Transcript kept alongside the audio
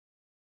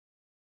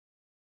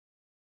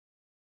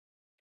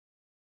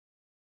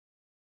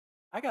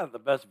I got the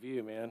best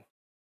view, man.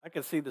 I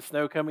can see the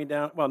snow coming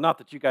down. Well, not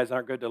that you guys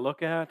aren't good to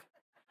look at.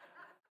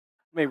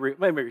 Maybe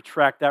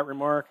retract that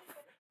remark.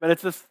 But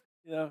it's just,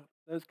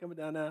 snow's coming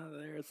down out of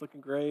there. It's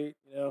looking great.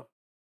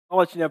 I'll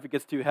let you know if it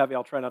gets too heavy.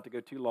 I'll try not to go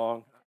too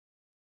long.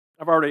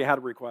 I've already had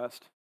a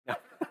request. Yeah.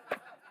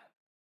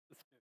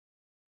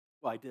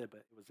 Well, I did, but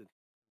it was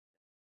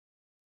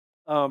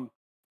um,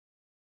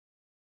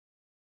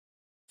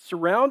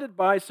 surrounded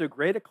by so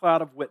great a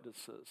cloud of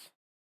witnesses.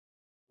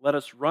 Let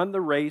us run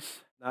the race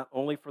not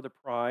only for the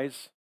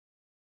prize,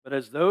 but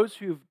as those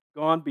who've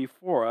gone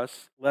before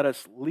us, let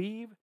us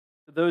leave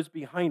to those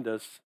behind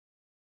us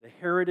the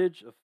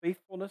heritage of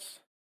faithfulness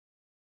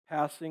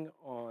passed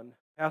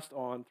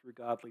on through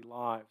godly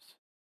lives.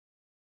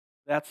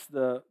 That's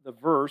the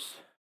verse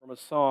from a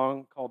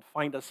song called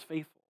Find Us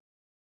Faithful.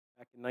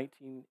 Back in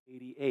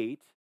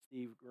 1988,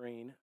 Steve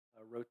Green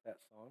wrote that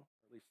song,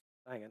 or at least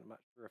sang it. I'm not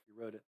sure if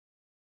he wrote it.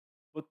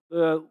 But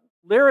the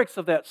lyrics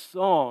of that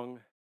song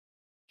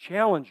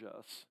challenge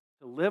us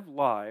to live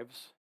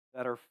lives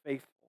that are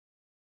faithful,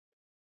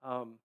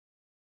 um,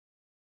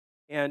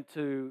 and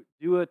to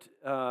do it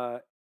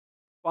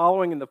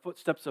following in the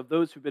footsteps of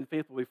those who've been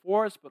faithful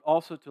before us, but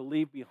also to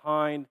leave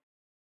behind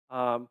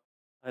um,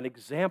 an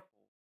example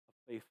of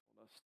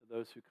faithfulness to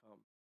those who come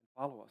and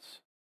follow us,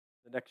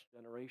 the next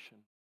generation.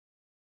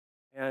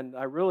 And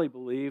I really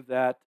believe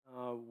that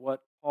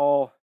what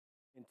Paul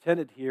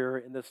intended here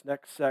in this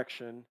next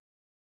section,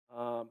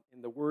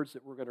 in the words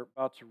that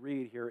about to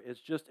read here, is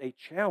just a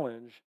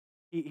challenge.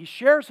 He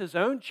shares his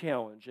own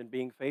challenge in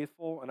being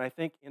faithful, and I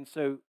think in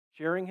so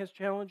sharing his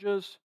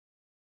challenges,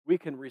 we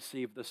can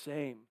receive the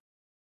same.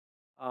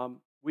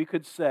 We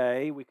could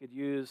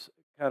use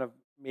kind of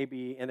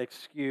maybe an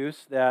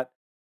excuse that,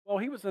 well,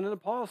 he was an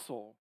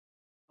apostle,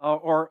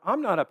 or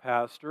I'm not a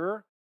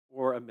pastor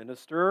or a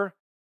minister,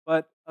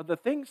 but the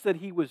things that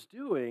he was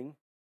doing,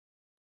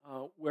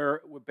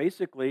 were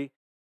basically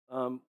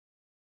um,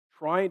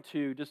 trying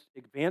to just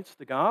advance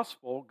the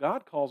gospel,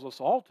 God calls us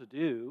all to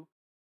do,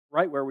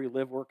 right where we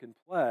live, work, and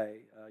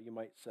play, you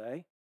might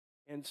say.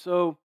 And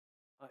so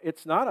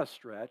it's not a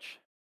stretch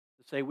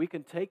to say we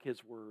can take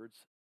his words,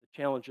 the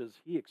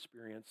challenges he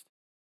experienced,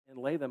 and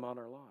lay them on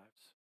our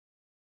lives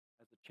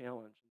as a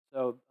challenge.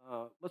 So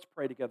let's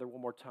pray together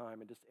one more time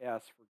and just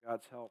ask for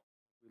God's help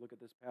as we look at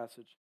this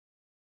passage.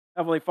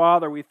 Heavenly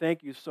Father, we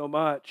thank you so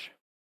much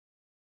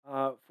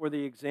for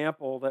the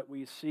example that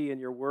we see in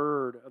your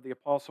word of the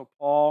Apostle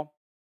Paul.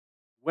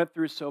 Went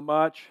through so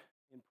much,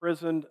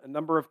 imprisoned a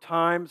number of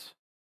times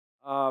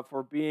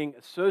for being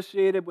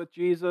associated with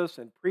Jesus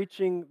and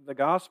preaching the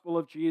gospel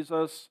of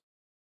Jesus,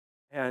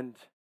 and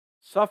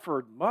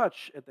suffered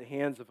much at the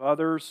hands of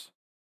others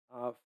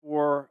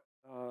for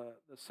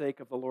the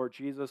sake of the Lord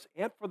Jesus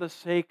and for the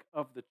sake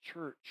of the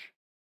church,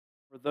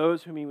 for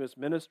those whom he was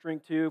ministering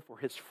to, for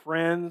his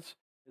friends,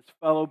 his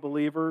fellow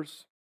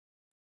believers.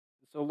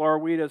 So,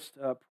 Lord, we just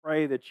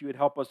pray that you would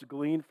help us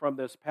glean from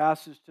this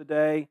passage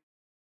today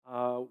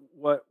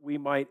what we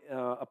might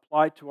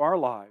apply to our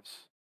lives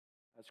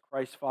as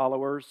Christ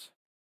followers.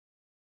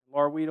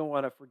 Lord, we don't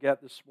want to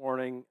forget this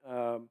morning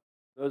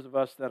those of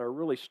us that are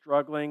really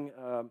struggling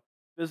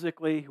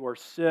physically, who are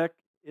sick,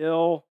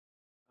 ill,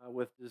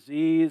 with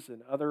disease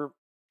and other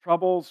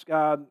troubles.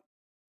 God,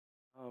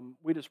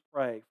 we just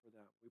pray for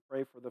them. We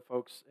pray for the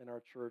folks in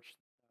our church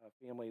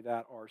family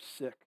that are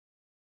sick.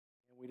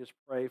 And we just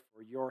pray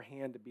for your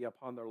hand to be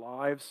upon their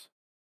lives,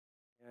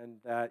 and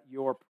that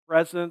your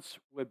presence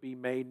would be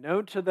made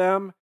known to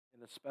them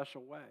in a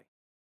special way,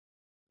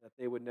 that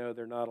they would know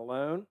they're not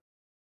alone,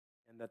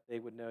 and that they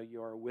would know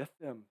you are with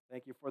them.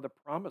 Thank you for the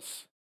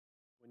promise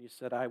when you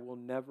said, I will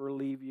never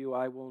leave you,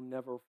 I will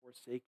never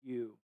forsake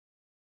you.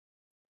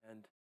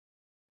 And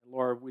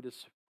Lord, we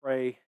just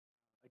pray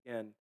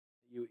again,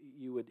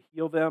 you would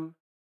heal them,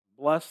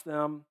 bless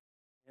them,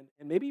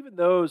 and maybe even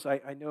those,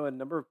 I know a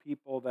number of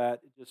people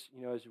that just,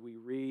 as we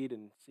read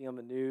and see on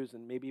the news,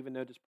 and maybe even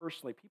know just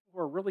personally, people who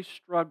are really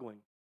struggling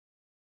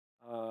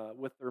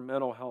with their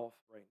mental health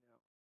right now.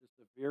 Just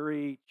a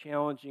very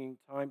challenging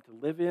time to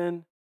live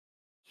in.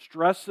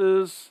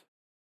 Stresses,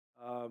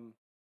 um,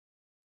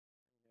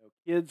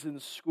 kids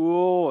in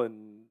school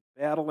and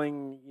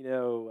battling,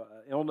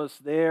 illness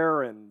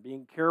there and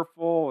being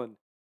careful, and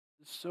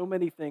just so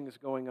many things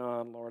going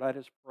on, Lord. I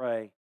just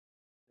pray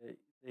that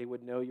they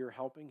would know your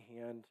helping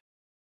hand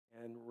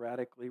and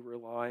radically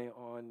rely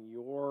on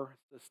your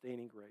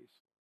sustaining grace.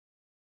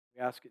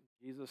 We ask it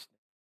in Jesus'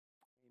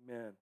 name.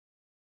 Amen.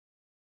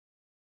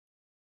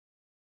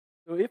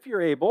 So if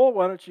you're able,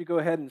 why don't you go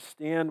ahead and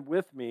stand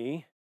with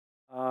me?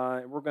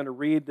 And we're going to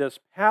read this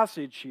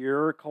passage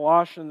here,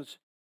 Colossians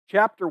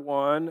chapter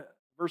 1,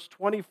 verse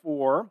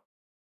 24.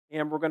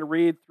 And we're going to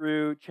read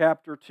through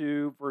chapter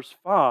 2, verse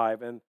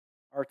 5. And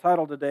our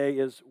title today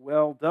is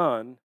Well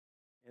Done.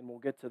 And we'll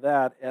get to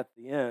that at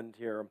the end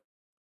here.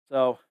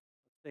 So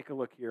let's take a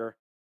look here.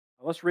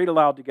 Let's read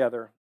aloud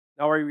together.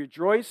 Now I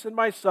rejoice in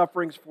my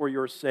sufferings for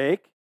your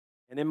sake,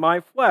 and in my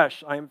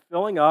flesh I am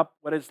filling up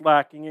what is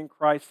lacking in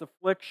Christ's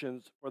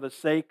afflictions for the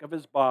sake of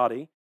his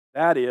body,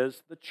 that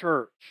is, the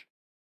church.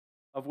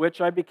 of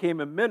which I became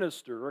a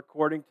minister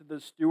according to the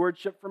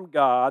stewardship from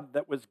God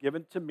that was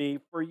given to me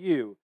for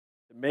you,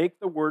 to make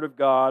the word of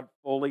God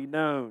fully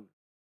known.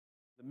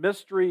 The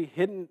mystery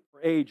hidden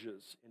for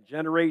ages and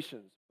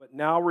generations, but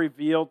now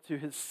revealed to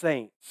his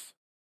saints.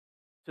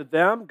 To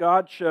them,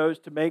 God chose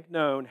to make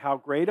known how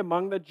great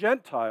among the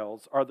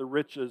Gentiles are the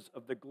riches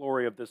of the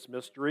glory of this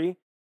mystery,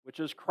 which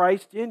is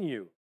Christ in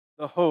you,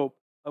 the hope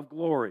of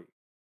glory.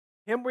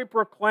 Him we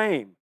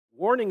proclaim,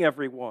 warning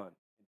everyone,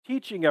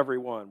 teaching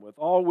everyone with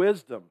all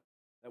wisdom,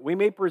 that we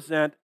may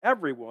present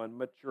everyone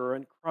mature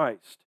in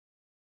Christ.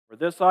 For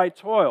this I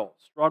toil,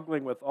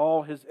 struggling with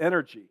all his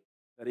energy,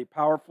 that he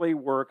powerfully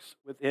works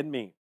within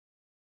me.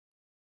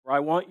 For I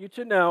want you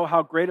to know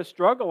how great a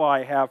struggle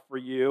I have for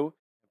you, and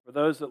for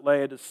those at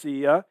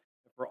Laodicea, and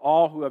for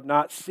all who have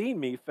not seen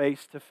me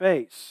face to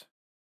face,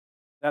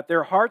 that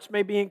their hearts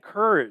may be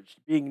encouraged,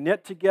 being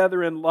knit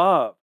together in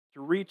love,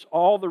 to reach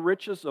all the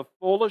riches of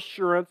full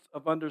assurance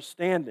of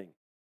understanding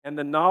and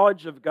the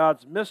knowledge of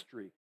God's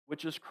mystery,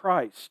 which is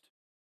Christ,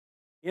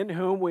 in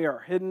whom we are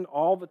hidden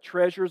all the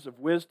treasures of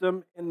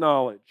wisdom and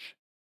knowledge.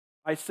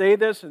 I say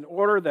this in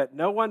order that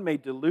no one may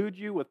delude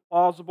you with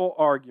plausible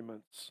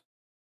arguments.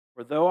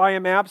 For though I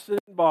am absent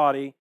in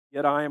body,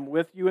 yet I am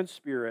with you in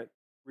spirit,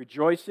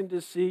 rejoicing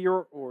to see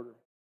your order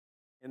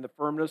in the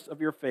firmness of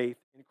your faith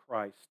in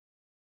Christ.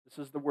 This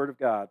is the word of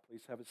God.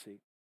 Please have a seat.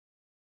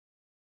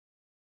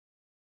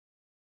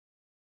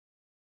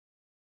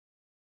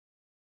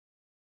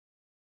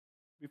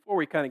 Before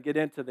we kind of get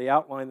into the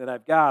outline that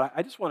I've got,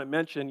 I just want to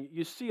mention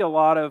you see a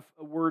lot of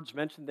words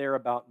mentioned there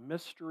about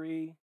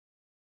mystery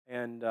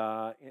and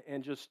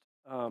just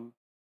and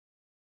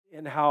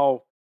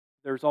how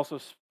there's also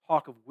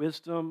talk of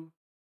wisdom,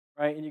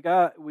 right?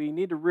 And we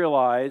need to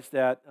realize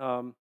that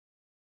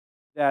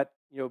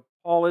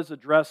Paul is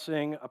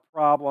addressing a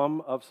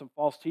problem of some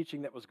false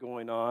teaching that was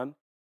going on,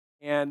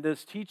 and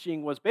this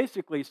teaching was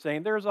basically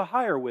saying there's a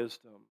higher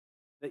wisdom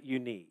that you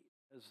need.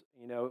 As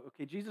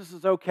okay, Jesus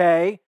is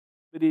okay,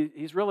 but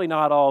he's really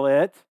not all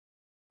it.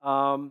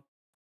 Um,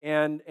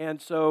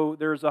 and so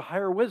there's a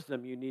higher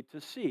wisdom you need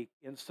to seek.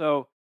 And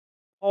so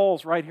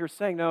Paul's right here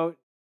saying, no,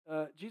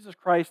 Jesus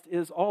Christ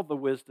is all the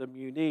wisdom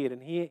you need,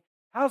 and he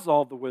has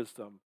all the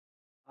wisdom.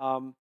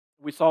 Um,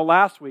 we saw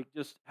last week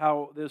just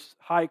how this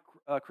high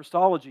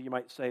Christology, you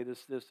might say,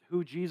 this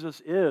who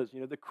Jesus is,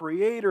 the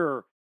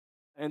creator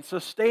and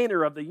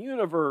sustainer of the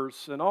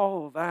universe and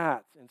all of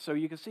that. And so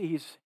you can see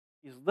he's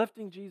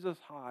lifting Jesus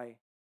high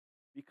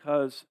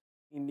because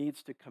he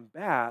needs to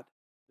combat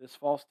this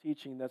false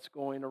teaching that's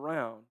going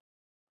around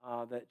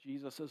that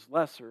Jesus is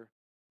lesser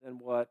than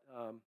what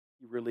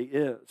he really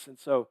is. And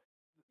so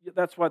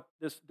that's what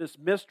this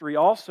mystery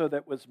also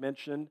that was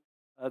mentioned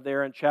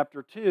there in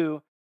chapter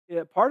 2.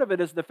 Part of it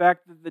is the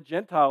fact that the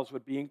Gentiles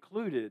would be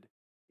included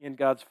in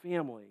God's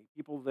family,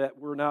 people that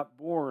were not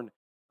born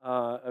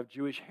of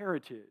Jewish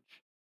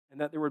heritage, and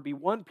that there would be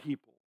one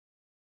people,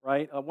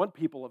 right? One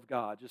people of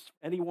God. Just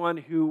anyone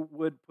who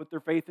would put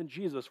their faith in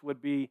Jesus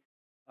would be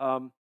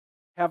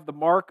have the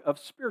mark of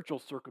spiritual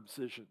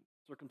circumcision,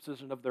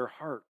 circumcision of their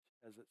heart,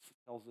 as it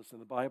tells us in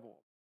the Bible.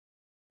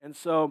 And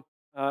so,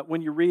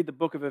 when you read the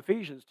book of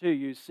Ephesians too,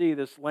 you see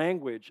this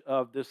language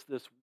of this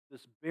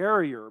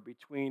barrier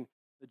between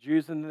the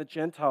Jews and the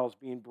Gentiles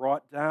being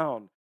brought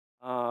down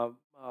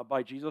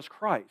by Jesus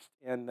Christ,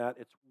 and that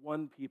it's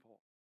one people.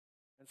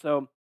 And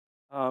so,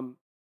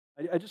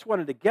 I just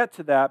wanted to get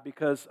to that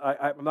because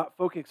I'm not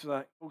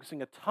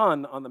focusing a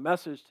ton on the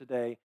message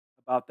today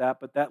about that,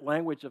 but that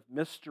language of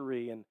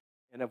mystery and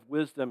of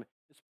wisdom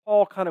is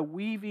Paul kind of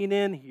weaving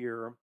in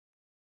here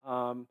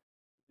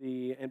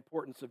the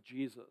importance of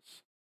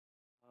Jesus.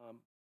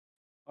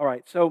 All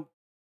right, so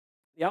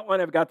the outline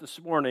I've got this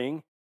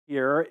morning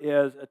here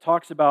is it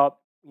talks about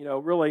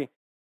really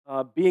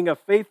being a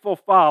faithful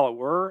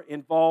follower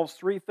involves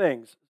three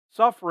things: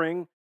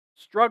 suffering,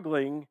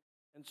 struggling,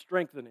 and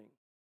strengthening.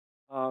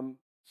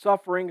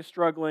 Suffering,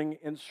 struggling,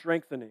 and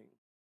strengthening.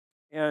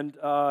 And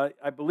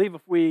I believe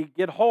if we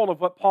get hold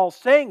of what Paul's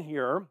saying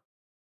here,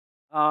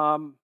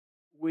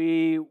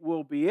 we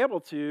will be able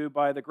to,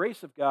 by the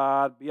grace of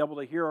God, be able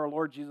to hear our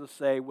Lord Jesus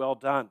say, well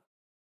done,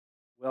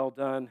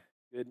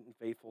 good and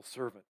faithful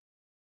servant.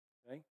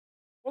 Okay?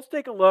 Let's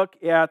take a look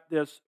at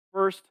this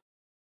first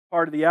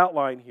part of the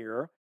outline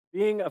here.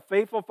 Being a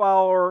faithful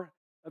follower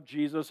of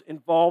Jesus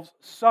involves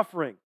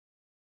suffering.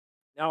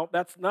 Now,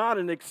 that's not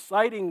an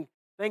exciting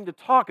thing to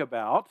talk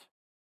about.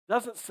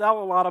 Doesn't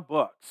sell a lot of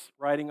books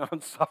writing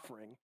on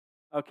suffering.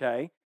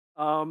 Okay,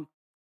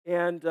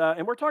 and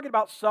we're talking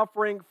about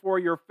suffering for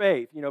your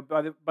faith.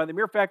 By the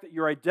mere fact that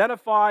you're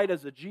identified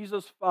as a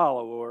Jesus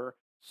follower,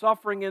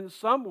 suffering in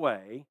some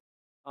way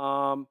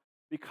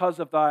because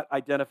of that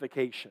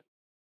identification.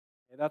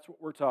 And that's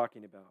what we're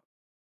talking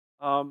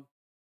about.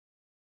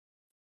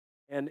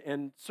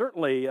 And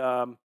certainly,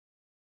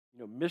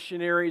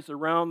 missionaries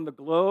around the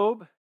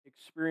globe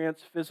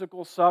experience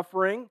physical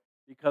suffering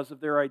because of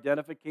their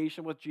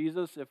identification with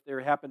Jesus if they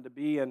happen to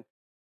be in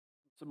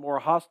some more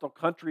hostile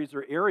countries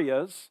or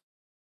areas.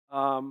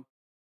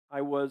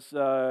 I was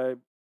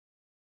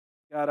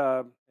got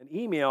an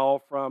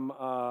email from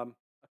a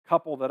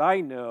couple that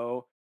I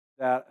know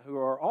that who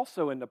are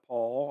also in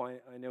Nepal.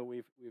 I know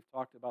we've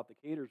talked about the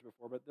Caters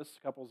before, but this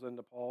couple's in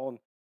Nepal,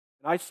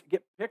 and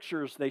get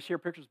pictures. They share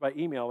pictures by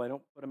email. They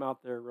don't put them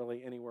out there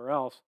really anywhere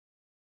else.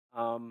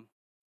 Um,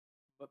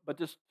 but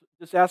just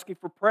asking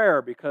for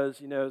prayer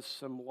because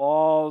some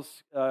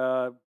laws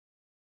are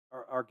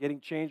getting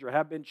changed or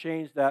have been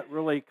changed that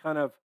really kind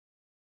of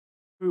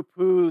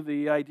poo-poo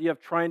the idea of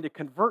trying to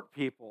convert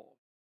people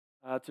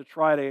to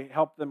try to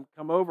help them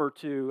come over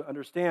to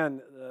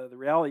understand the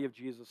reality of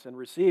Jesus and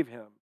receive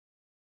Him.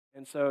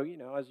 And so,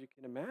 as you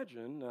can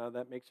imagine,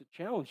 that makes it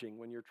challenging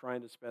when you're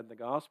trying to spread the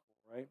gospel,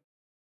 right?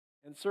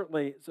 And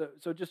certainly,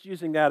 so just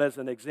using that as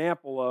an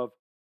example of,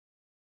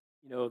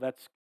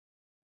 that's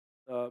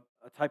a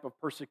type of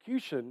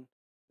persecution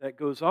that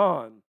goes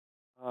on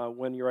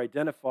when you're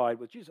identified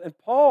with Jesus. And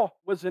Paul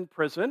was in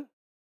prison,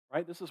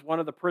 right? This is one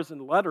of the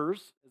prison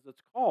letters, as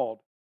it's called.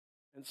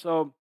 And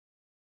so,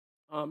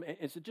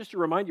 and so just to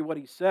remind you what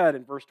he said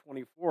in verse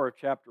 24 of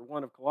chapter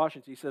 1 of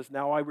Colossians, he says,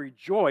 "Now I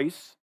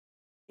rejoice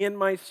in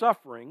my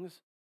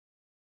sufferings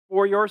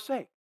for your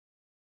sake.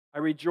 I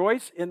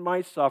rejoice in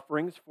my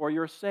sufferings for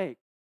your sake."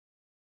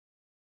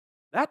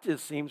 That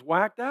just seems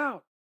whacked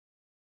out.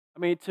 I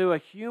mean, to a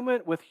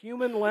human with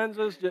human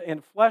lenses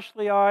and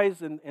fleshly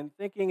eyes and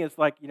thinking, it's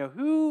like,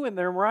 who in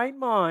their right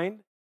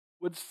mind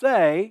would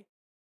say,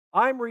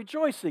 "I'm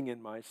rejoicing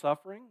in my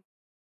suffering"?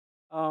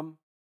 Um,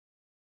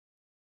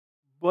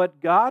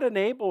 but God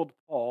enabled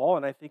Paul,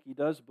 and I think He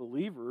does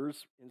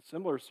believers in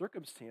similar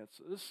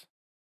circumstances,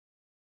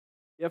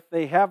 if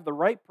they have the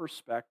right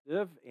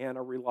perspective and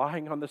are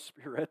relying on the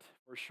Spirit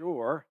for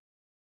sure,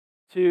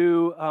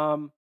 to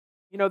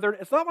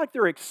it's not like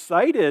they're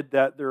excited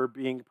that they're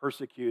being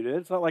persecuted.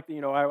 It's not like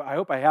I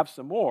hope I have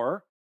some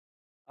more.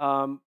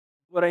 Um,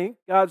 but I think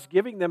God's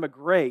giving them a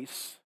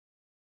grace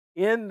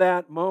in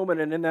that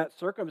moment and in that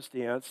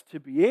circumstance to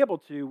be able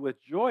to,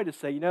 with joy, to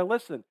say,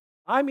 listen,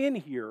 I'm in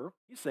here.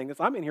 He's saying this.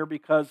 I'm in here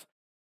because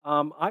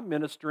I'm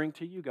ministering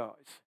to you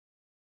guys.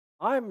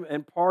 I'm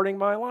imparting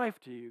my life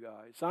to you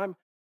guys.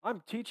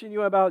 I'm teaching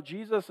you about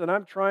Jesus, and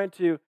I'm trying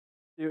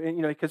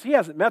and, because He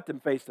hasn't met them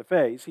face to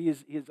face.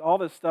 He's all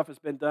this stuff has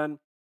been done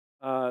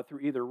through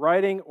either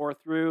writing or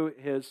through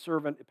His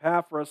servant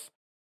Epaphras,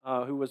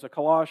 who was a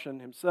Colossian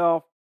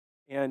himself,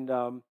 and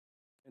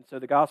so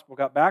the gospel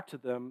got back to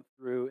them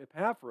through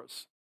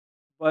Epaphras.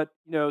 But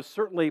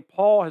certainly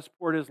Paul has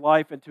poured his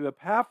life into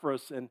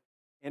Epaphras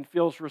and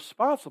feels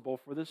responsible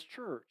for this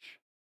church.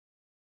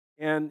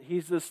 And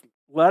he's just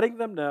letting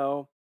them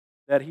know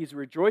that he's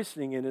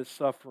rejoicing in his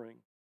suffering.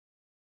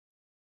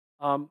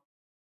 Um,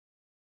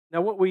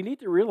 Now, what we need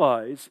to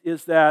realize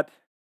is that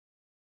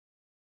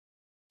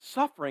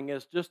suffering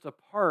is just a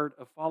part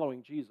of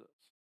following Jesus.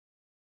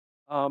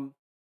 Um,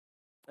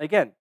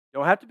 Again,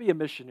 don't have to be a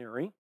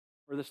missionary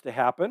for this to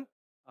happen.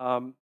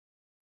 Um,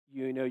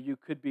 you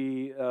could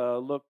be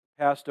looked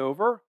passed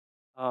over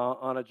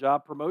on a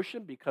job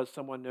promotion because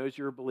someone knows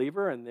you're a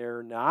believer and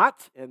they're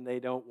not, and they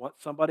don't want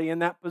somebody in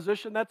that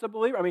position that's a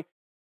believer. I mean,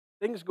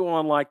 things go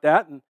on like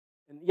that, and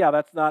yeah,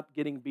 that's not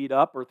getting beat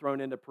up or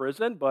thrown into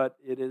prison, but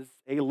it is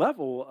a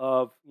level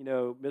of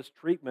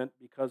mistreatment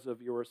because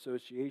of your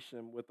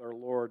association with our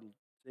Lord and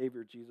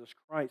Savior Jesus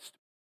Christ.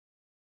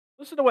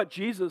 Listen to what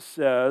Jesus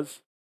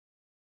says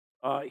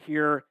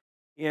here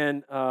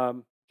in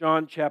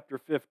John chapter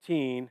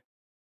 15,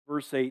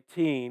 verse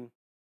 18.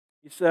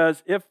 He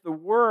says, "If the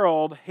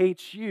world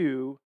hates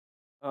you,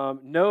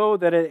 know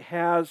that it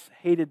has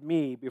hated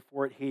me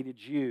before it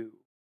hated you.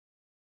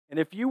 And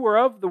if you were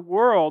of the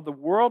world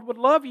would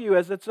love you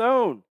as its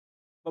own.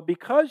 But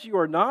because you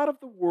are not of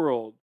the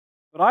world,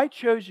 but I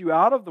chose you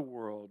out of the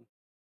world,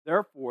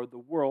 therefore the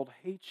world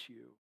hates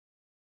you.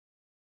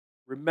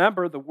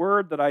 Remember the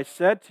word that I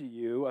said to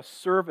you, a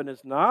servant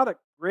is not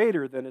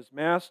greater than his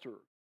master.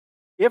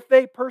 If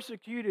they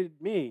persecuted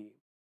me,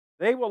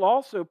 they will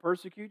also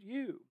persecute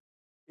you.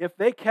 If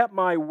they kept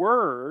my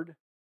word,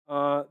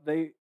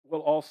 they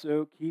will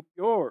also keep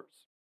yours.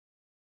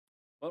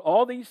 But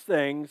all these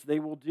things they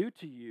will do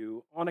to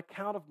you on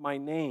account of my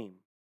name,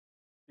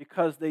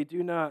 because they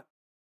do not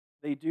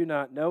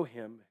know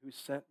him who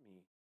sent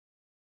me."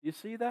 You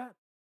see that?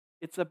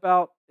 It's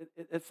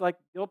like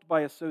guilt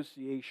by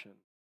association,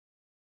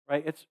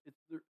 right?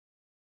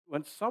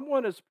 When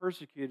someone is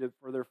persecuted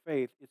for their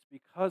faith, it's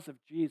because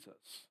of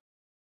Jesus.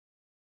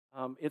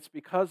 It's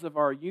because of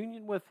our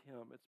union with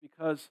Him. It's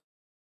because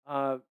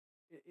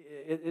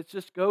it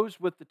just goes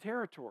with the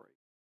territory.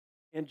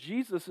 And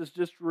Jesus is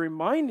just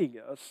reminding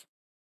us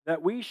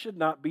that we should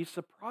not be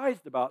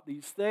surprised about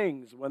these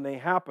things when they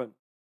happen.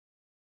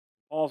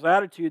 Paul's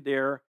attitude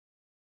there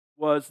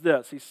was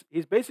this.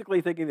 He's basically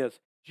thinking this: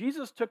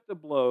 Jesus took the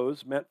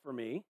blows meant for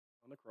me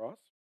on the cross.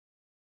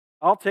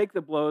 I'll take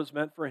the blows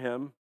meant for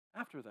him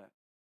after that.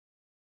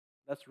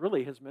 That's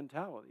really his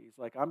mentality. He's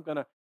like, I'm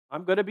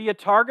gonna be a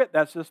target.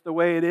 That's just the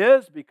way it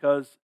is,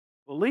 because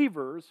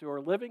believers who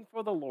are living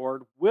for the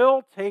Lord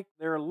will take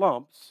their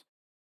lumps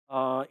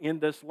in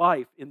this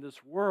life, in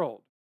this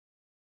world.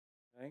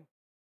 Okay?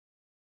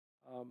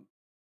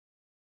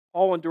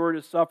 Paul endured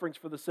his sufferings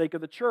for the sake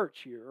of the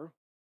church here,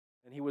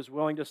 and he was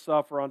willing to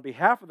suffer on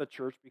behalf of the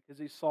church because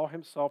he saw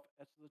himself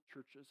as the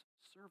church's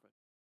servant.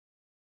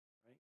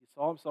 Right? He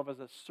saw himself as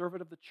a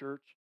servant of the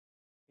church,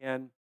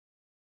 and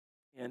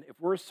if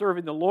we're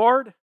serving the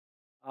Lord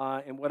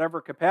in whatever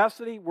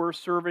capacity, we're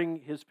serving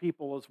His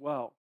people as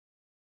well.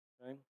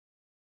 Okay?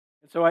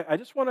 And so I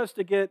just want us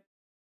to get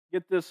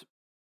this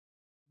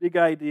big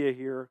idea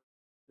here,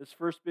 this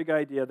first big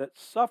idea that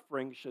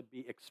suffering should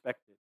be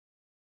expected.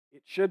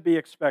 It should be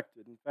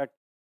expected. In fact,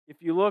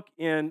 if you look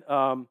in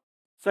 2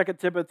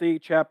 Timothy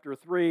chapter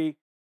 3,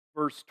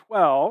 verse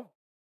 12,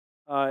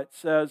 it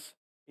says,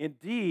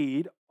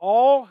 "Indeed,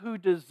 all who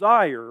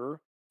desire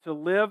to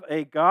live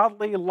a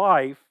godly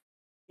life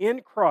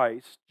in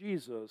Christ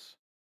Jesus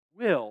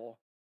will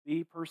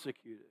be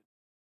persecuted."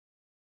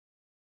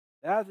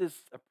 That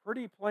is a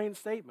pretty plain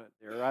statement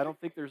there. I don't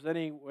think there's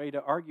any way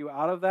to argue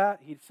out of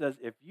that. He says,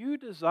 if you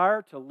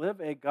desire to live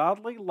a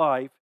godly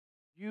life,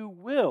 you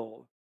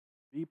will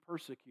be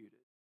persecuted.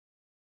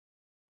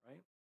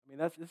 Right? I mean,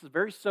 this is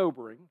very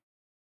sobering,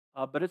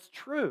 but it's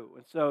true.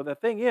 And so the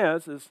thing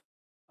is,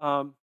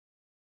 um,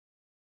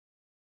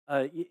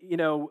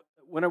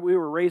 when we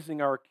were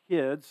raising our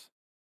kids,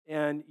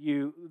 and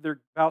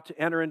they're about to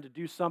enter into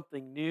do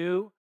something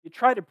new, you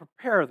try to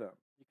prepare them.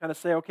 You kind of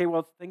say, okay,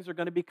 well, things are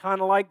going to be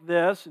kind of like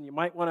this, and you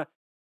might want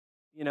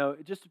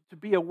to, just to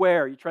be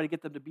aware. You try to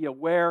get them to be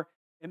aware,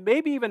 and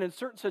maybe even in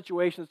certain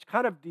situations,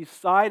 kind of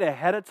decide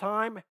ahead of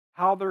time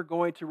how they're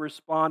going to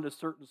respond to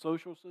certain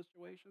social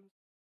situations.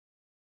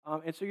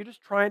 And so you're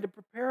just trying to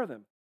prepare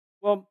them.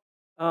 Well,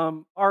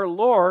 our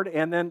Lord,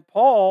 and then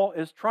Paul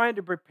is trying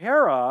to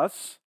prepare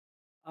us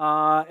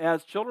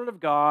as children of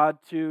God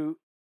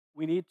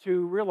we need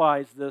to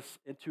realize this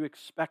and to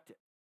expect it.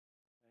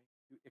 Okay?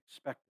 To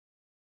expect it.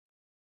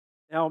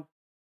 Now,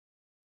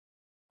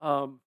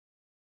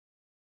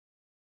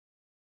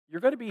 you're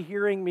going to be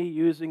hearing me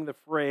using the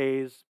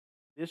phrase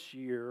this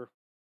year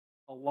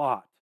a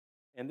lot,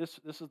 and this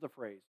is the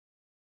phrase: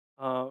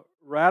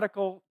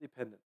 radical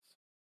dependence.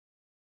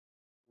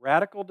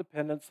 Radical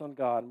dependence on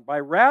God. And by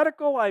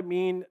radical, I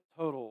mean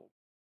total.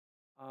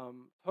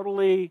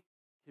 Totally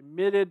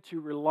committed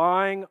to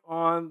relying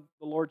on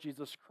the Lord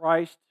Jesus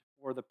Christ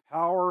for the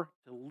power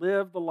to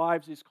live the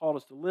lives He's called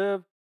us to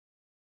live.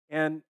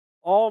 And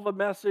all the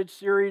message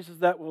series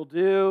that we'll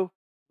do,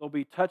 there'll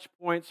be touch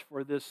points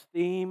for this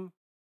theme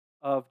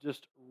of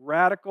just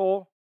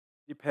radical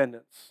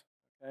dependence.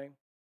 Okay?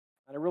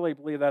 And I really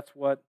believe that's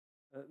what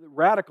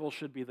radical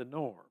should be the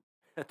norm.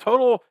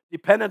 Total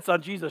dependence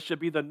on Jesus should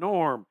be the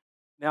norm.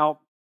 Now,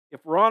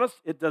 if we're honest,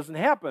 it doesn't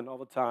happen all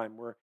the time.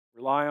 We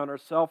rely on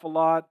ourselves a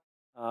lot.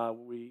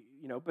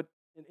 But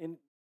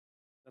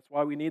that's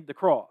why we need the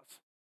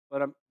cross.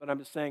 But I'm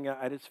just saying,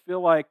 I just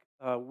feel like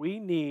we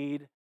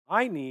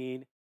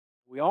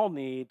all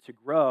need to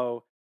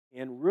grow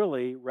in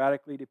really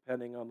radically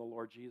depending on the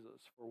Lord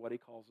Jesus for what He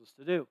calls us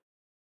to do.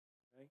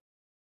 Okay?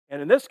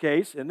 And in this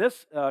case, in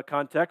this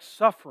context,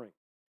 suffering.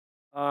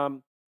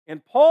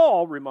 And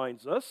Paul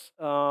reminds us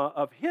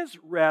of his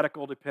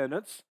radical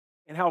dependence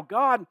and how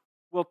God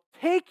will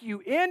take you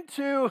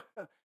into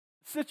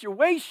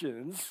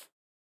situations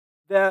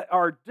that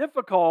are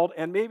difficult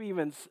and maybe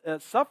even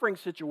suffering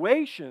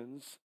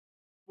situations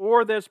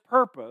for this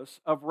purpose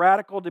of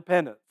radical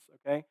dependence.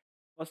 Okay,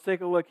 let's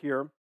take a look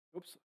here.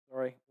 Oops,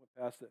 sorry, went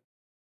past it.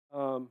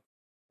 Where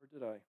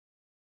did I?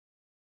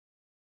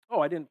 Oh,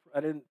 I didn't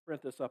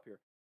print this up here.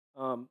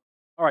 All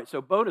right,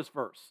 so bonus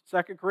verse,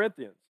 2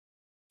 Corinthians.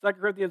 2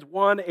 Corinthians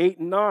 1, 8,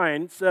 and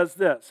 9 says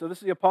this. So this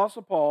is the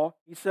Apostle Paul.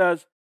 He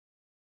says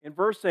in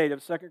verse 8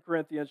 of 2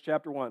 Corinthians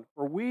chapter 1,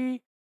 "For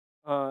we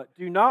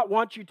do not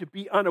want you to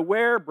be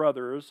unaware,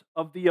 brothers,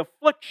 of the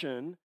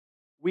affliction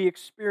we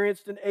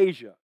experienced in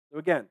Asia." So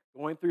again,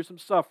 going through some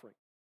suffering.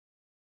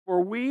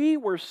 "For we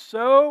were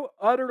so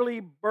utterly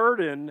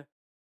burdened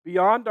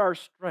beyond our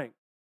strength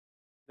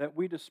that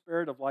we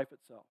despaired of life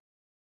itself."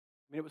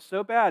 I mean, it was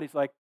so bad. He's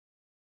like,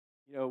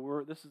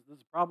 this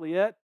is probably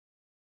it.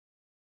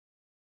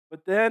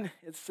 But then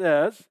it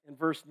says in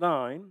verse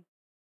 9,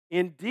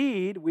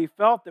 "Indeed, we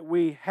felt that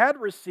we had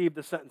received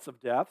the sentence of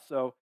death,"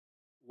 so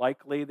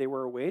likely they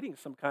were awaiting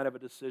some kind of a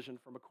decision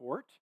from a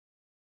court.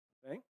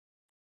 Okay?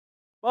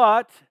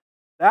 "But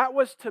that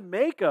was to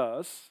make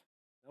us,"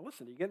 now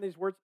listen, you get these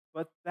words?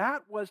 "But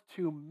that was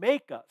to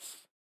make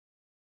us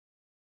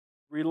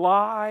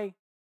rely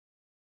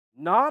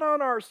not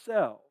on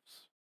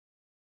ourselves,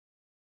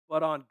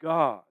 but on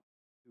God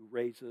who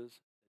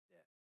raises the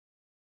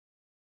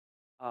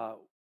dead."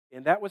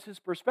 And that was his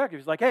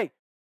perspective. He's like, hey,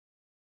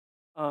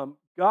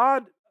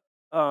 God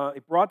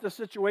brought this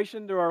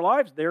situation into our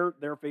lives.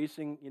 They're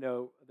facing,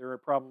 they're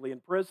probably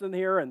in prison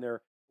here and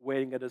they're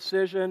waiting a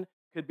decision.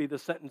 Could be the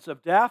sentence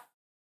of death.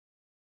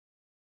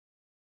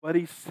 But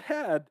he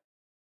said,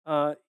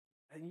 and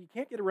you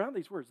can't get around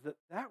these words,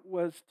 that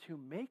was to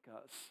make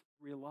us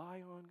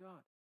rely on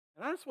God.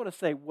 And I just want to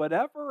say,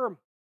 whatever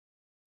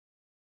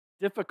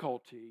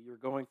difficulty you're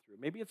going through,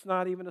 maybe it's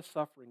not even a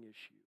suffering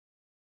issue,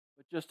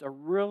 but just a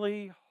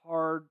really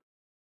hard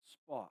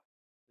spot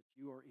that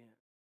you are in.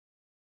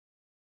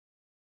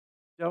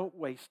 don't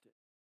waste it.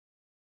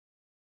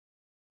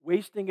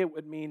 Wasting it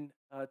would mean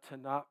to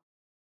not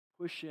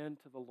push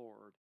into the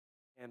Lord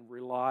and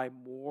rely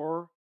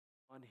more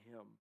on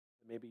Him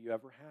than maybe you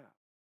ever have,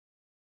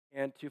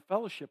 and to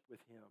fellowship with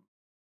Him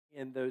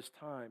in those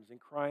times and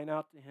crying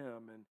out to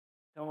Him and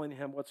telling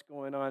Him what's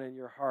going on in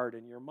your heart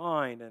and your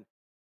mind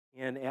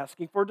and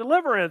asking for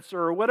deliverance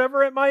or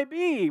whatever it might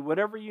be,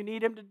 whatever you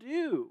need Him to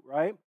do,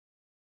 right?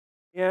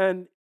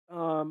 And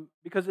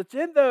because it's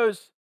in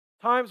those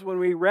times when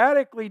we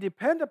radically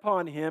depend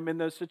upon Him in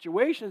those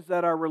situations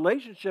that our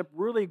relationship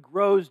really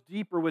grows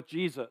deeper with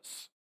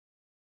Jesus.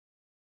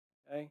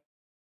 Okay?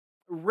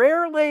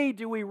 Rarely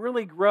do we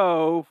really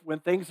grow when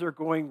things are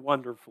going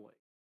wonderfully.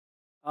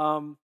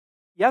 Um,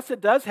 yes,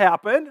 it does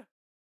happen,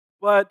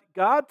 but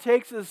God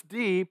takes us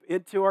deep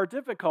into our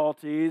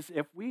difficulties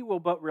if we will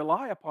but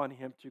rely upon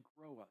Him to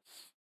grow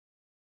us.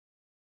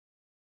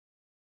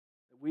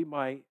 That we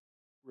might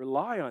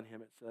rely on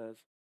Him, it says,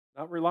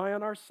 not rely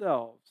on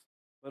ourselves,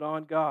 but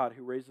on God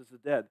who raises the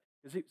dead.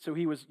 So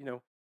he was,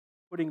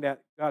 putting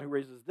that God who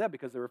raises the dead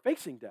because they were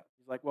facing death.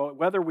 He's like, well,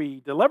 whether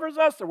He delivers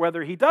us or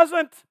whether He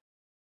doesn't,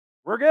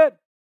 we're good.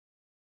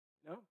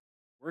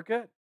 We're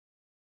good.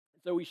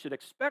 So we should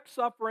expect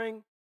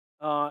suffering,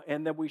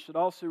 and then we should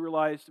also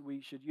realize that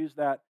we should use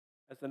that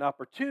as an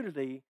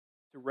opportunity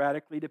to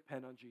radically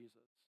depend on Jesus.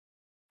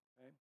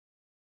 Okay?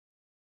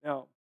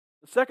 Now,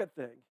 the second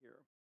thing here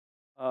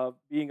of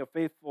being a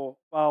faithful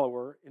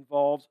follower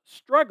involves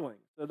struggling.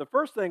 So the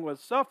first thing was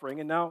suffering,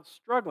 and now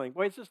struggling.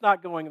 Boy, it's just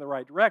not going in the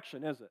right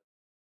direction, is it?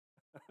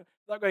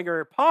 It's not going in a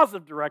very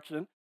positive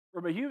direction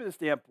from a human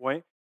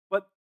standpoint,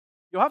 but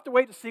you'll have to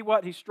wait to see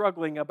what he's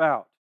struggling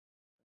about.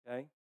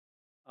 Okay?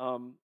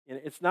 And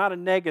it's not a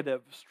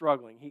negative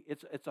struggling.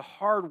 It's a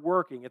hard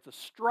working. It's a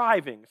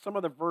striving. Some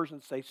of the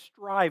versions say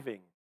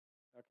striving.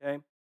 Okay,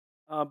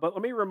 but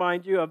let me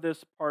remind you of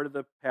this part of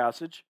the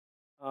passage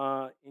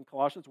in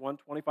Colossians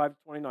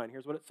 1:25-29.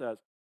 Here's what it says.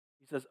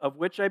 He says, "Of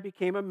which I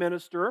became a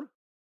minister,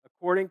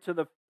 according to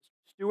the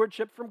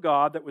stewardship from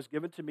God that was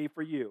given to me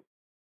for you,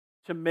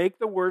 to make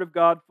the word of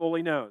God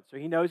fully known." So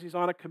he knows he's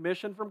on a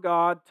commission from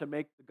God to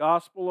make the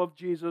gospel of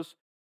Jesus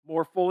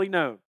more fully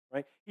known.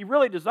 Right? He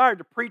really desired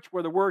to preach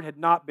where the word had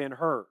not been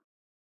heard.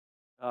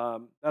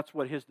 That's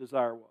what his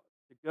desire was,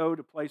 to go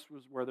to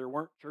places where there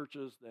weren't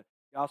churches, the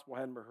gospel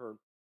hadn't been heard.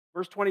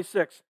 Verse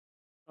 26,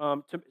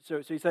 so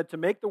he said, to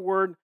make the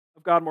word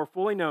of God more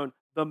fully known,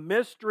 the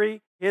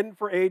mystery hidden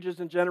for ages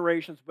and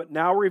generations, but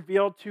now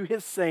revealed to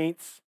His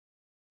saints,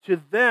 to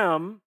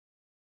them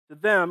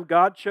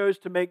God chose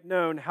to make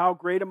known how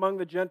great among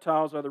the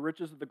Gentiles are the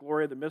riches of the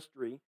glory of the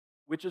mystery,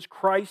 which is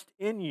Christ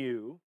in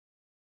you.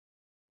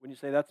 When you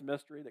say that's a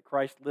mystery, that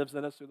Christ lives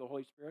in us through the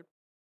Holy Spirit,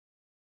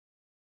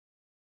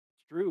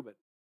 it's true, but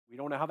we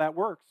don't know how that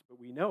works, but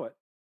we know it.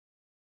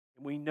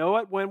 And we know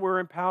it when we're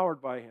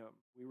empowered by Him.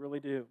 We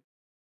really do.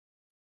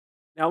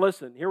 Now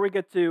listen, here we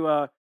get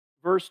to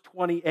verse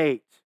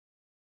 28.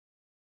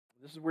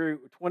 This is where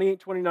 28,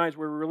 29 is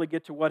where we really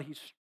get to what he's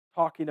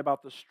talking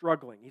about, the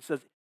struggling. He says,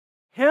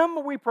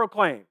 Him we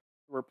proclaim.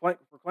 We're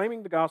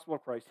proclaiming the gospel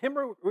of Christ. Him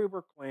we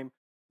proclaim,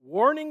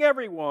 warning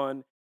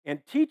everyone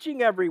and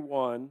teaching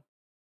everyone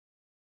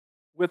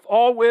with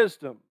all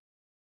wisdom.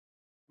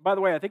 By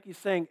the way, I think he's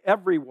saying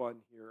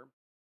everyone here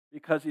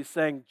because he's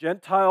saying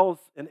Gentiles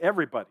and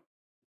everybody.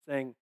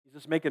 He's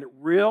just making it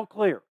real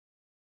clear.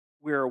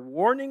 We're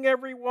warning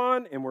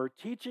everyone and we're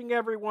teaching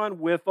everyone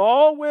with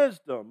all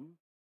wisdom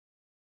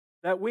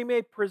that we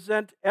may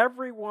present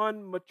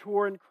everyone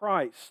mature in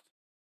Christ.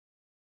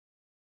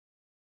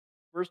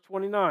 Verse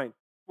 29,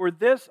 for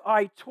this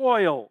I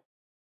toil.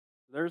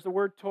 There's the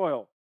word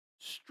toil.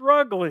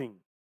 Struggling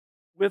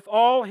with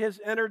all His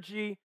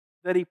energy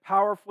that He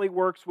powerfully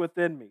works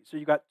within me. So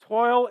you got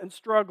toil and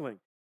struggling.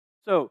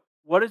 So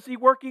what is he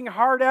working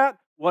hard at?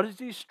 What is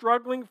he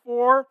struggling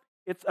for?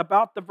 It's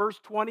about the verse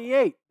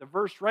 28, the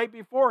verse right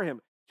before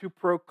him, to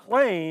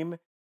proclaim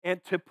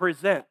and to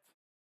present.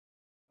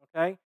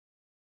 Okay?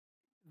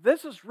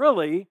 This is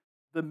really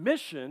the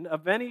mission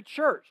of any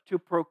church, to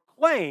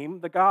proclaim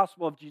the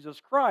gospel of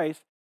Jesus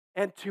Christ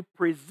and to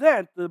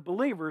present the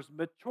believers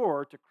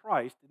mature to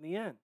Christ in the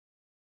end.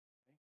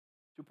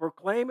 To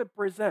proclaim and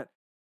present.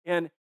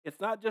 And it's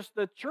not just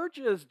the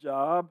church's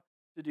job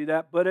to do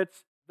that, but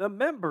it's the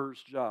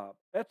members' job.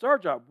 That's our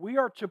job. We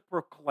are to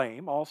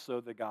proclaim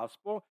also the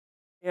gospel,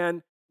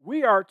 and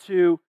we are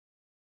to,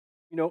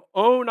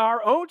 own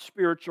our own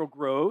spiritual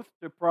growth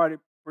to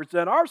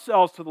present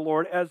ourselves to the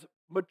Lord as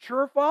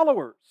mature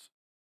followers.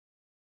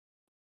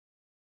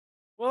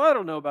 Well, I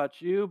don't know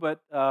about you,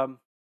 but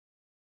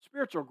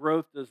spiritual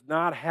growth does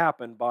not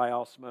happen by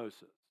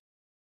osmosis.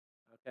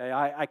 Okay,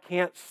 I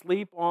can't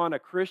sleep on a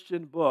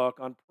Christian book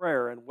on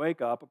prayer and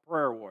wake up a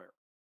prayer warrior.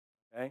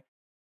 Okay,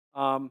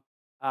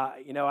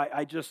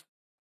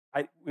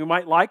 we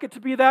might like it to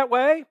be that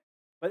way,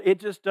 but it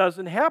just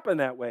doesn't happen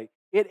that way.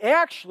 It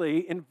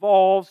actually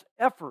involves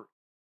effort.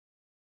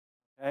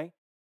 Okay,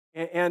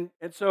 and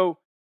so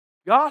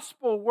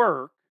gospel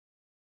work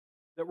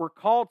that we're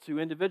called to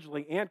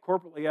individually and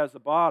corporately as a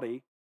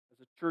body,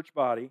 as a church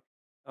body,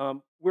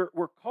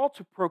 We're called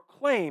to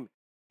proclaim,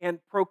 and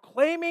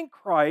proclaiming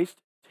Christ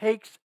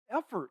takes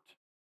effort.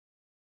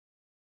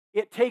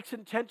 It takes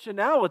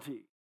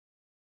intentionality.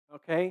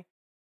 Okay?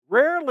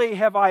 Rarely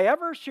have I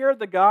ever shared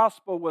the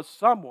gospel with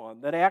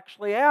someone that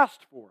actually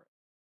asked for it.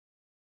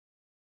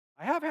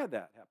 I have had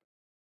that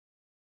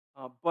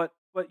happen. But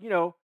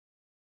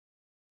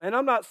and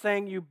I'm not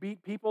saying you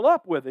beat people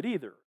up with it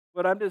either.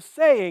 But I'm just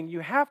saying you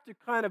have to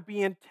kind of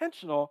be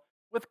intentional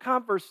with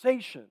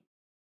conversation.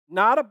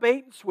 Not a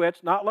bait and switch,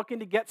 not looking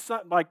to get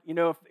something like,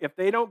 if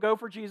they don't go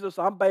for Jesus,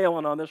 I'm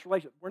bailing on this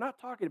relationship. We're not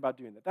talking about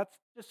doing that. That's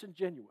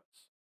disingenuous.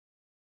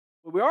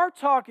 But we are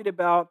talking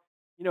about,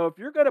 if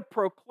you're going to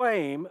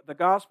proclaim the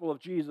gospel of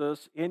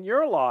Jesus in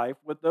your life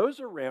with those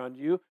around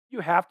you, you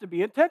have to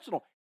be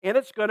intentional. And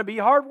it's going to be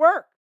hard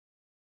work.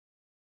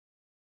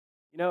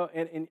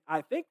 And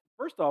I think,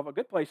 first off, a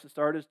good place to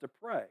start is to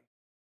pray.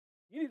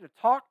 You need to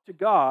talk to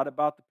God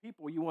about the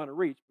people you want to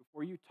reach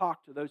before you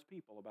talk to those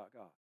people about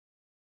God.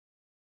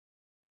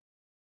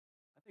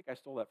 I think I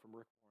stole that from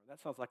Rick Warren. That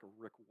sounds like a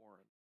Rick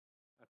Warren.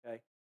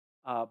 Okay,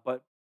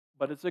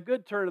 but it's a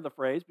good turn of the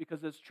phrase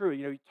because it's true.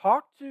 You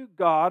talk to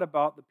God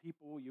about the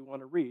people you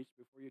want to reach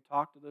before you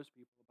talk to those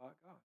people about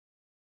God.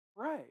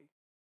 Pray,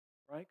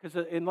 right?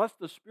 Because unless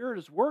the Spirit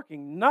is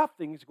working,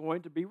 nothing's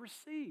going to be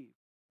received,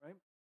 right?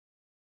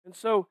 And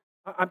so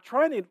I'm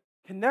trying to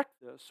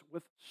connect this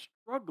with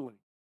struggling.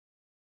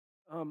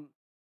 Um,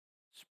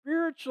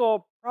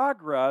 Spiritual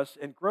progress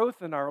and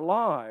growth in our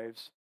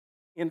lives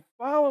in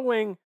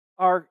following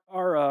our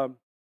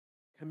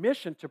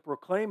commission to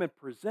proclaim and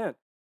present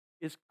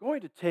is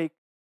going to take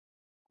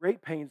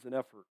great pains and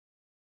effort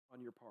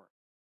on your part.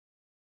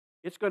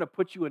 It's going to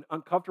put you in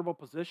uncomfortable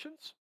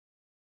positions.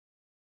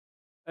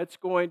 It's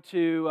going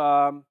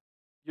to,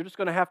 you're just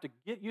going to have to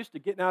get used to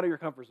getting out of your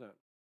comfort zone.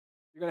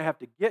 You're going to have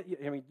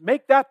to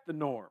make that the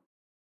norm.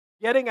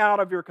 Getting out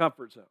of your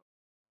comfort zone.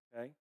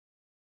 Okay?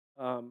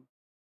 Um,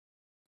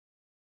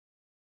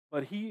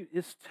 but he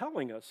is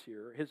telling us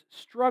here, his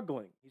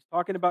struggling. He's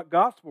talking about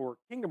gospel work,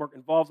 kingdom work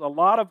involves a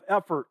lot of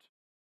effort.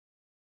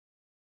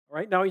 All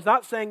right? Now, he's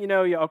not saying,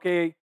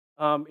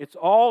 it's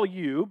all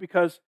you,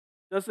 because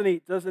doesn't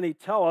he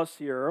tell us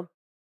here,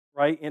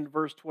 right, in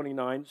verse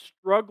 29,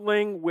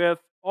 struggling with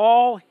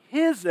all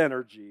his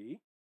energy,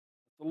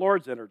 the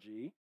Lord's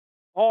energy,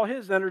 all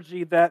his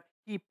energy that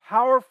he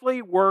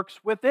powerfully works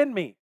within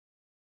me.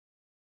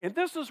 And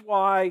this is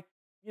why,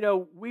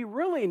 we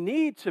really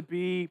need to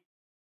be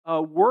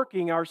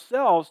working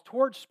ourselves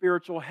towards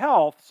spiritual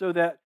health so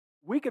that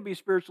we can be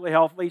spiritually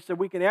healthy so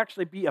we can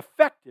actually be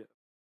effective.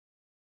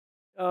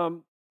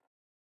 Um,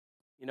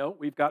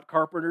 we've got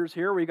carpenters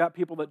here. We've got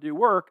people that do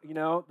work.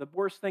 The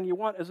worst thing you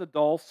want is a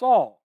dull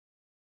saw,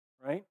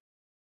 right?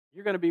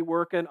 You're going to be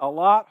working a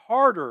lot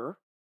harder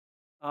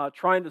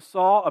trying to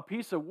saw a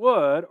piece of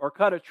wood or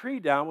cut a tree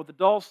down with a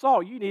dull saw.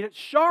 You need it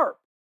sharp,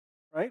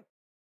 right?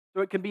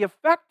 So it can be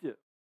effective.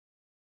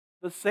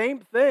 The same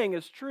thing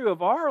is true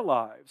of our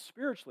lives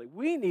spiritually.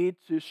 We need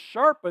to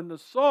sharpen the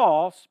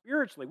saw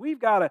spiritually. We've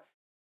got to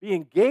be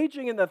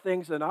engaging in the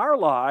things in our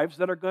lives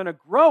that are going to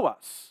grow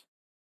us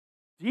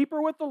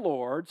deeper with the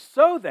Lord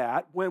so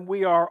that when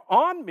we are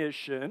on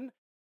mission,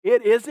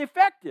 it is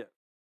effective.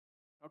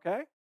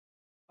 Okay?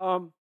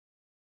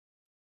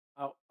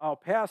 I'll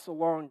pass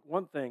along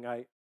one thing.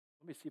 Let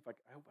me see if I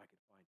hope I can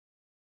find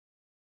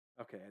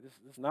it. Okay, this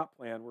is not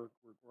planned. We're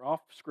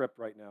off script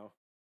right now.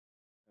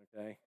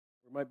 Okay,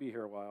 we might be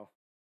here a while.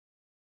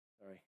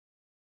 Sorry.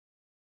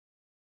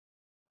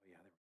 Oh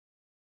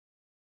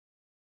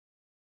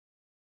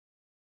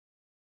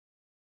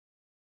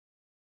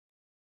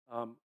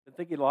yeah. Been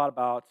thinking a lot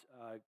about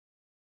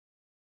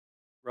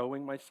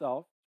growing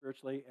myself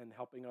spiritually and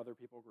helping other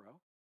people grow.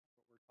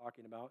 That's what we're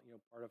talking about.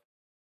 Part of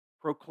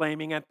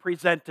proclaiming and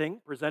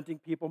presenting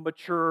people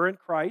mature in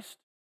Christ,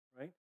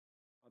 right?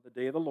 On the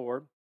day of the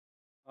Lord.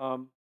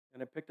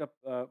 And I picked up.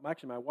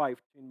 Actually, my wife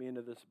tuned me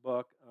into this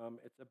book.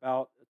 It's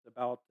about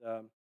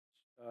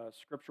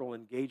scriptural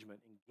engagement,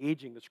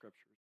 engaging the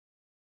scriptures,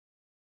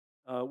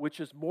 which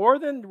is more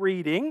than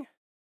reading.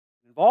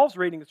 It involves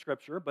reading the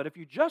scripture, but if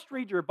you just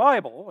read your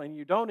Bible and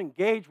you don't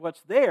engage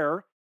what's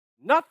there,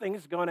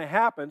 nothing's going to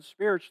happen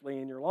spiritually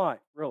in your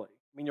life. Really,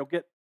 you'll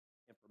get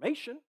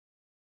information.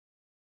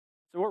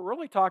 So what we're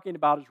really talking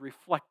about is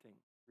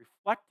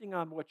reflecting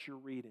on what you're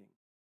reading.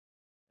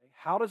 Okay?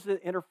 How does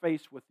it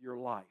interface with your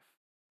life?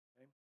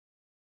 Okay?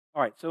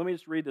 All right, so let me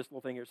just read this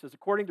little thing here. It says,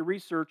 according to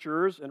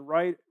researchers and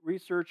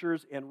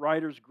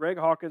writers Greg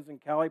Hawkins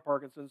and Callie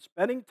Parkinson,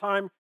 spending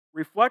time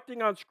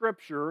reflecting on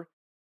Scripture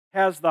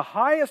has the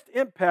highest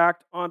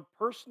impact on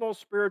personal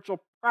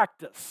spiritual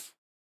practice.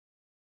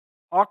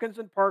 Hawkins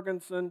and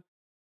Parkinson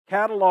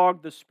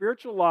cataloged the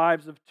spiritual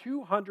lives of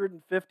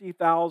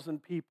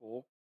 250,000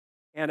 people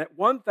and at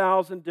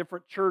 1,000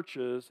 different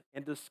churches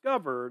and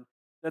discovered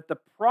that the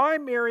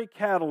primary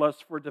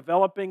catalyst for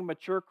developing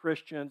mature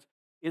Christians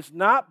is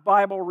not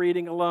Bible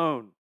reading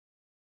alone.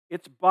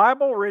 It's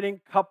Bible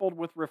reading coupled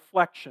with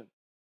reflection.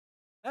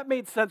 That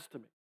made sense to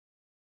me,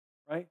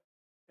 right?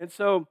 And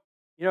so,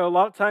 A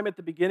lot of time at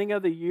the beginning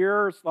of the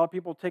year, a lot of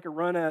people take a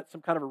run at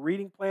some kind of a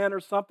reading plan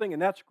or something,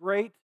 and that's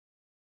great.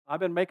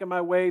 I've been making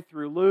my way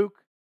through Luke,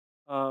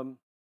 um,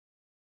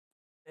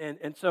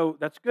 and so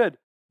that's good.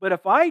 But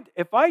if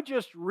I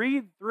just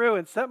read through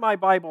and set my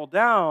Bible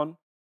down,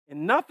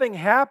 and nothing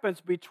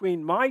happens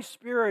between my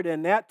spirit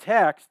and that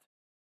text,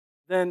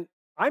 then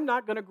I'm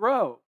not going to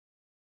grow,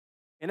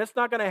 and it's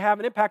not going to have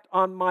an impact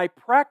on my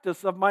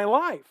practice of my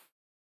life,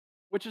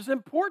 which is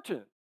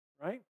important,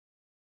 right?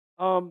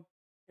 Um,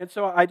 and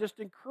so I just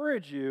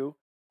encourage you,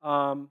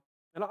 and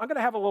I'm going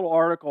to have a little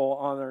article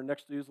on our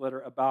next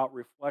newsletter about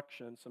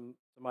reflection, some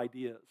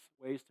ideas,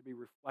 ways to be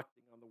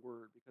reflecting on the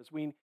Word, because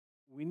we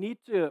need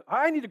to.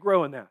 I need to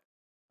grow in that.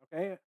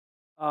 Okay,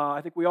 I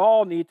think we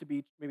all need to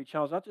be maybe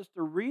challenged, not just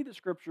to read the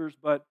Scriptures,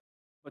 but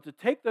to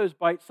take those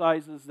bite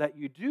sizes that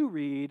you do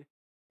read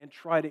and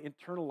try to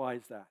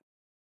internalize that.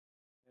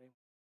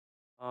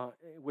 Okay?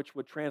 Which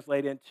would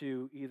translate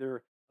into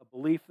either a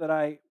belief that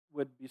I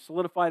would be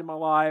solidified in my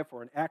life,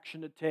 or an action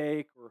to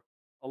take, or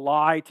a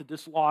lie to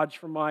dislodge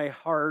from my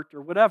heart,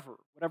 or whatever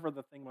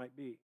the thing might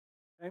be.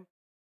 Okay,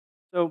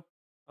 so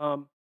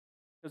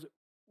because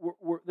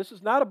this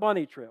is not a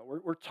bunny trail.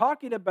 We're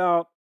talking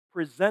about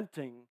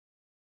presenting.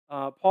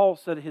 Paul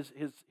said his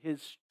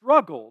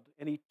struggled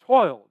and he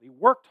toiled, he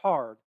worked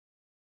hard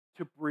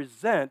to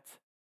present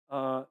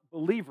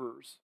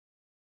believers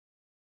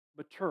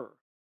mature,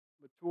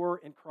 mature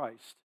in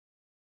Christ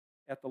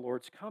at the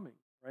Lord's coming,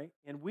 right?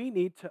 And we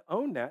need to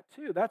own that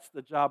too. That's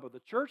the job of the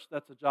church.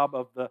 That's the job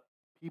of the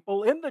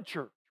people in the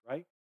church,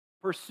 right?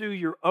 Pursue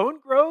your own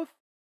growth.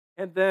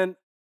 And then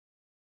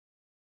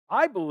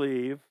I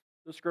believe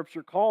the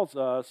scripture calls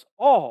us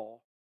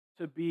all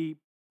to be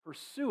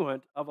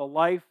pursuant of a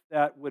life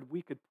that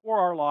we could pour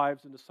our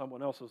lives into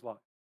someone else's life.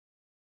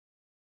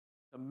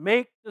 To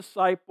make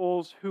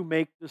disciples who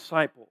make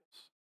disciples.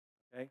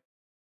 Okay?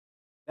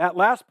 That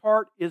last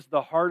part is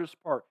the hardest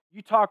part.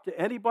 You talk to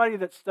anybody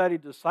that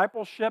studied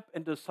discipleship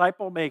and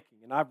disciple making,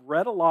 and I've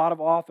read a lot of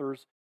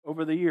authors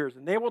over the years,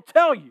 and they will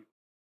tell you,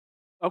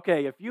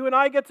 okay, if you and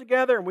I get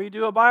together and we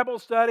do a Bible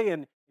study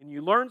and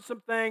you learn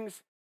some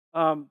things,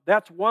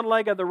 that's one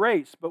leg of the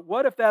race. But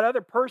what if that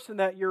other person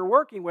that you're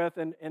working with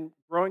and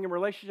growing in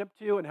relationship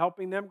to and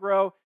helping them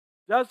grow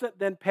doesn't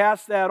then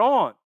pass that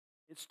on?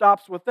 It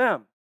stops with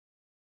them.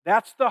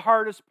 That's the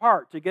hardest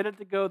part, to get it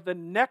to go the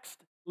next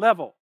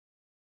level.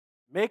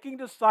 Making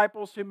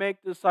disciples who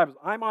make disciples.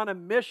 I'm on a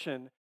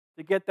mission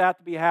to get that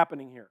to be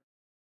happening here.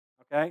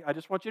 Okay? I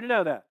just want you to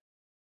know that.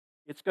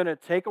 It's going to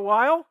take a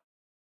while.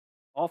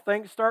 All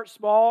things start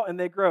small and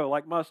they grow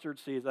like mustard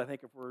seeds, I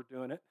think, if we're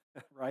doing it,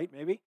 right?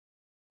 Maybe.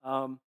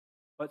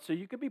 But so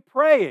you could be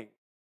praying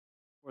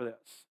for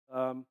this.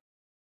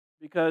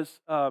 Because,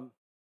 all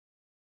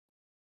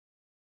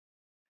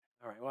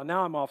right, well,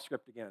 now I'm off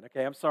script again.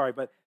 Okay, I'm sorry.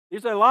 But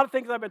these are a lot of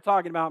things I've been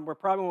talking about, and we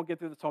probably won't get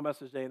through this whole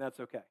message today, and that's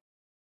okay.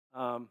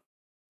 Um,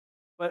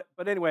 but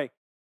anyway,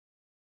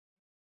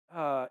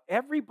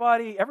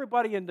 everybody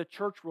in the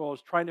church world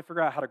is trying to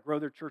figure out how to grow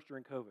their church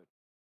during COVID.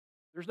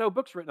 There's no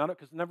books written on it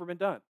because it's never been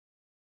done.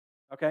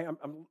 Okay,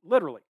 I'm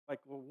literally like,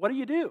 well, what do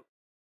you do?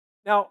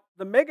 Now,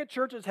 the mega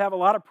churches have a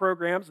lot of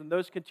programs, and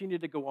those continue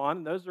to go on,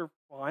 and those are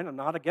fine. I'm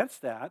not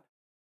against that.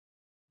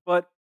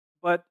 But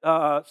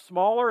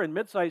smaller and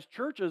mid-sized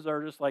churches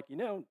are just like,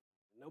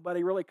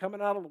 nobody really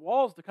coming out of the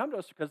walls to come to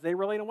us because they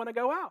really don't want to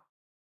go out.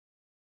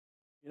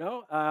 You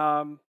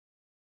know,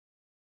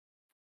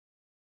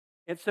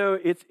 And so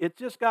it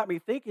just got me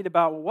thinking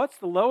about, well, what's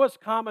the lowest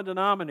common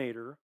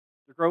denominator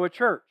to grow a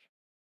church?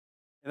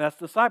 And that's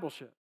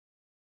discipleship.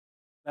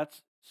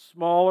 That's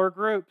smaller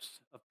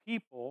groups of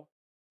people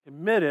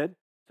committed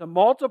to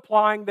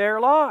multiplying their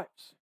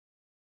lives.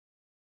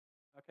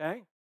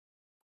 Okay?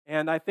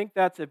 And I think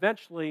that's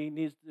eventually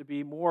needs to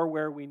be more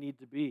where we need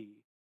to be.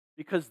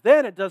 Because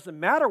then it doesn't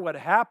matter what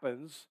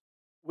happens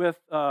with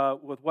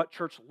what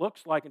church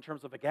looks like in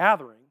terms of a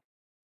gathering.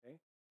 Okay?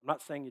 I'm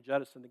not saying you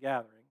jettison the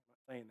gathering. I'm not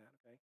saying that.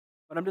 Okay?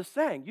 But I'm just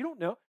saying, you don't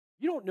know.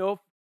 You don't know if,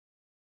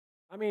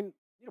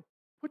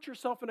 put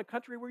yourself in a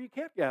country where you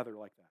can't gather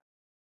like that.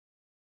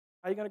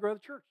 How are you going to grow the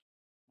church?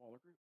 Smaller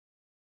group.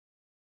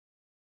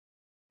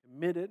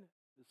 Committed,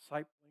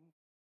 discipling,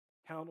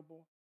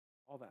 accountable,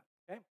 all that.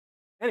 Okay?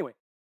 Anyway,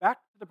 back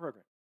to the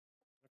program.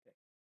 Okay.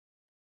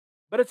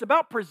 But it's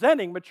about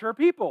presenting mature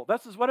people.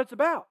 This is what it's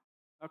about.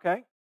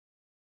 Okay?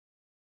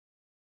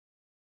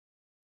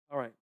 All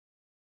right.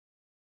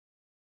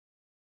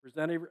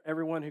 Present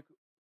everyone who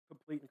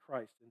complete in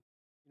Christ.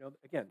 And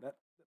again, that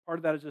part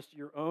of that is just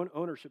your own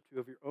ownership too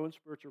of your own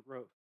spiritual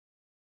growth.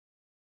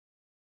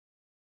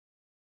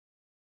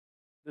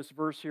 This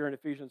verse here in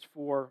Ephesians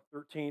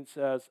 4:13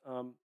 says,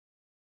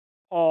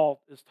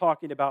 Paul is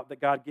talking about that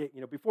God gave,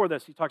 before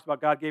this, he talks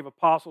about God gave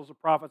apostles,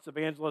 prophets,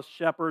 evangelists,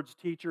 shepherds,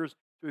 teachers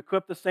to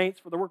equip the saints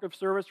for the work of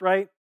service,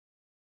 right?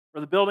 For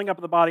the building up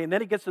of the body. And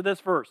then he gets to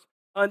this verse,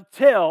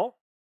 until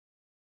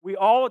we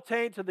all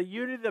attain to the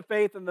unity of the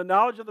faith and the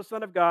knowledge of the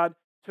Son of God,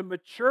 to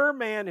mature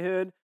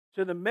manhood,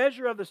 to the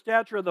measure of the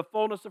stature of the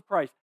fullness of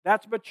Christ.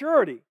 That's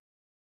maturity.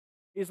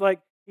 He's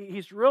like,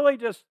 he's really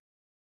just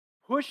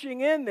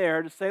pushing in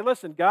there to say,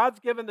 listen,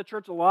 God's given the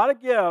church a lot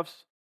of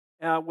gifts,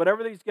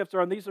 whatever these gifts are,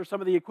 and these are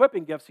some of the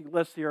equipping gifts he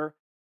lists here.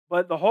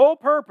 But the whole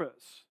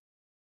purpose,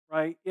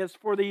 right, is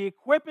for the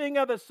equipping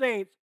of the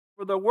saints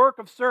for the work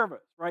of service,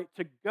 right,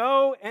 to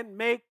go and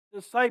make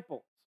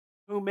disciples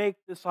who make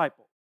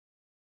disciples.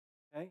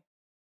 Okay?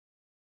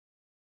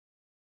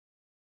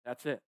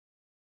 That's it.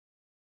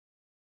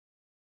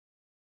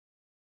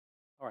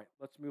 All right,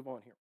 let's move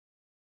on here.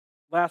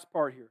 Last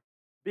part here.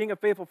 Being a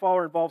faithful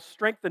follower involves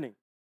strengthening.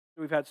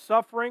 So we've had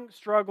suffering,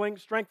 struggling,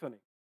 strengthening,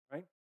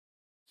 right?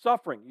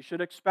 Suffering, you should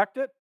expect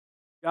it.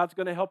 God's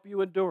going to help you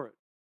endure it.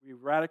 We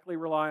radically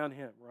rely on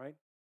Him, right?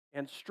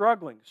 And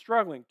struggling,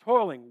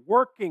 toiling,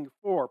 working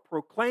for,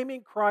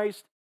 proclaiming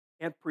Christ,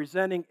 and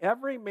presenting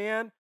every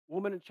man,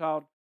 woman, and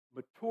child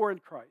mature in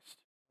Christ.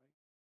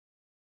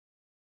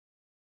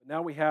 But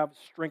now we have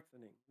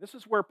strengthening. This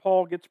is where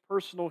Paul gets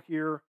personal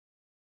here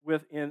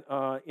in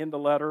the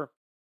letter.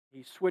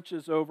 He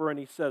switches over and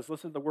he says,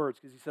 listen to the words,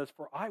 because he says,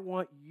 for I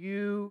want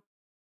you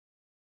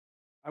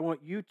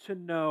to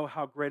know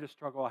how great a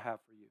struggle I have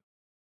for you.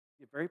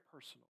 Get very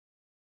personal.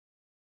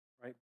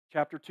 Right?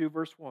 Chapter 2,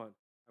 verse 1.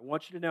 I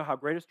want you to know how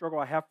great a struggle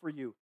I have for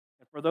you,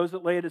 and for those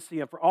that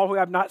Laodicea, and for all who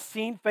have not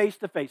seen face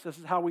to face. This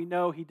is how we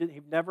know he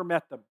never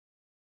met them.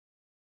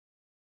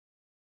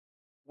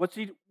 What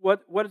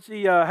does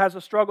he has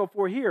a struggle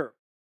for here?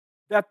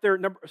 That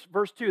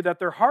verse 2, that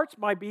their hearts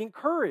might be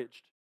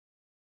encouraged.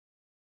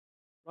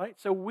 Right?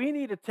 So we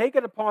need to take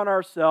it upon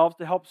ourselves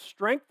to help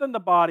strengthen the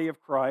body of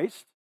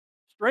Christ,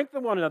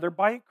 strengthen one another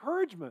by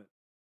encouragement.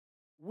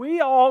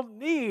 We all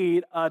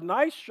need a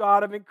nice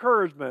shot of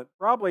encouragement,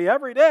 probably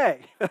every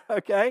day,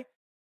 okay?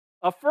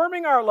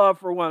 Affirming our love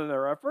for one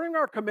another, affirming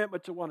our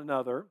commitment to one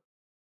another,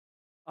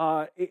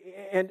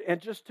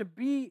 and just to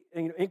be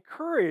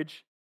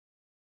encouraged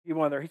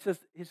one another.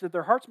 He said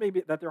their hearts may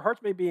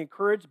be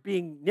encouraged,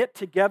 being knit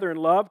together in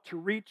love to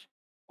reach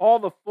all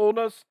the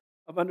fullness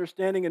of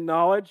understanding and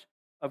knowledge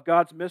of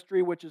God's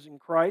mystery, which is in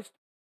Christ.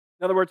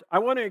 In other words, I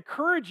want to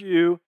encourage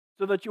you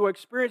so that you will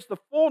experience the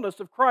fullness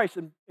of Christ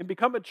and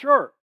become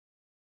mature.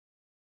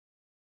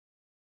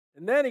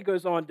 And then he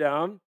goes on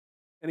down,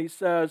 and he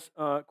says,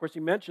 of course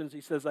he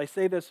says, I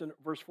say this in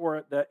verse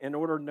 4, that in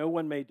order no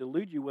one may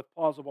delude you with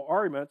plausible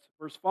arguments.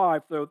 Verse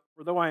 5, for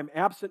though I am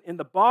absent in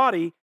the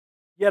body,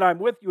 yet I'm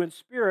with you in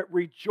spirit,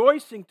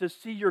 rejoicing to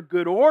see your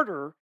good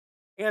order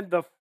and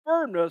the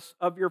firmness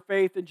of your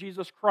faith in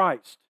Jesus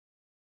Christ.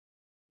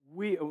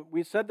 We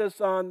said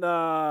this on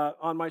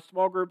my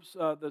small groups,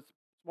 the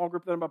small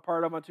group that I'm a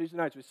part of on Tuesday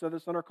nights. We said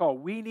this on our call.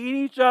 We need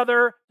each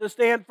other to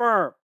stand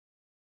firm.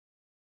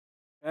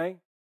 Okay?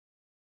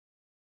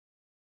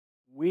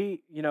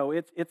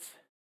 It's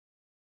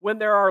when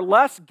there are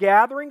less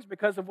gatherings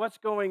because of what's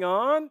going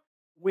on,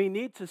 we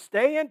need to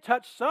stay in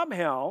touch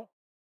somehow,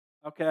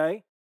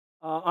 okay,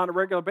 on a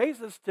regular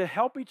basis to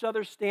help each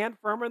other stand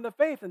firm in the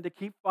faith and to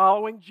keep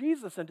following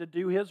Jesus and to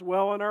do His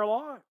will in our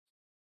lives.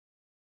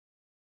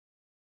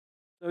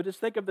 So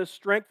just think of this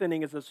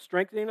strengthening as a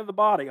strengthening of the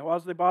body. How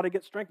does the body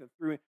get strengthened?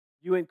 Through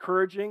you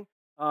encouraging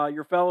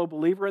your fellow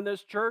believer in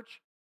this church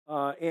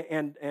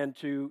and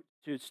to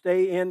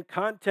stay in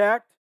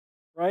contact,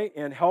 right,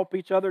 and help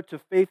each other to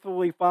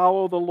faithfully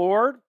follow the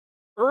Lord,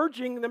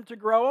 urging them to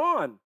go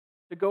on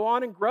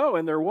and grow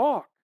in their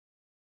walk.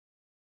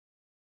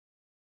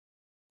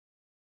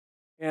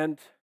 And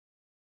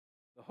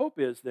the hope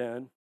is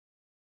then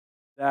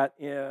that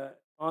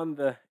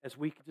as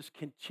we just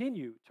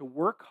continue to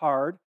work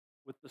hard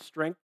with the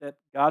strength that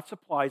God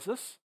supplies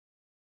us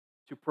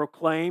to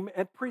proclaim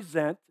and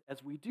present,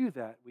 as we do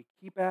that, we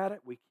keep at it,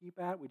 we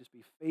just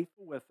be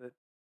faithful with it,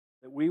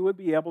 that we would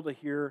be able to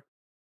hear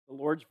the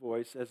Lord's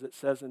voice, as it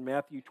says in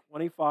Matthew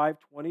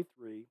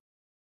 25:23,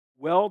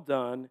 well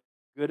done,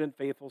 good and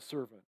faithful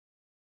servant.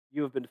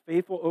 You have been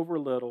faithful over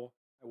little,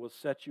 I will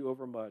set you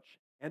over much.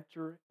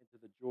 Enter into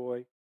the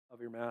joy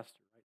of your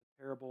master. Right?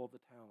 The parable of the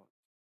talents.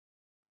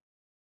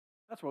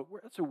 That's what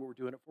we're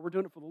doing it for. We're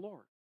doing it for the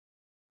Lord.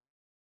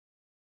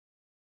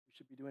 We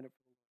should be doing it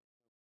for the Lord.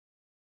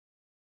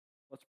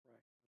 Let's pray.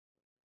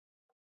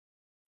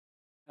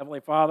 Heavenly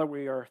Father,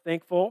 we are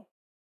thankful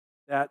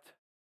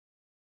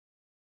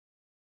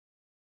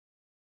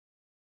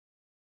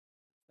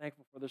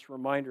for this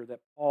reminder that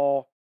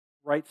Paul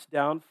writes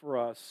down for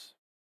us.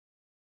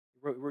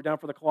 We wrote down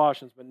for the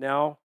Colossians, but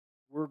now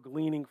we're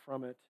gleaning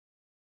from it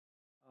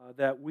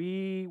that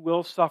we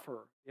will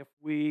suffer. If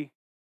we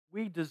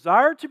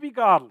desire to be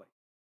godly,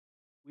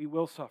 we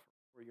will suffer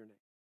for your name.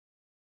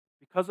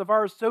 Because of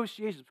our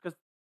associations, because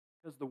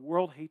the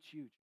world hates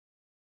you.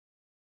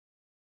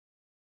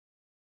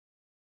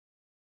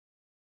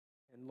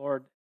 And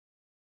Lord,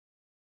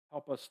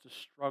 help us to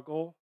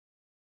struggle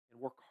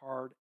and work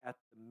hard at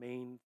the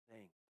main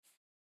things.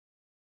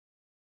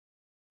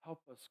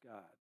 Help us,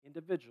 God,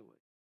 individually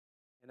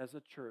and as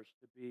a church,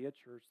 to be a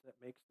church that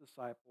makes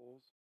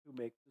disciples who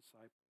make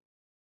disciples.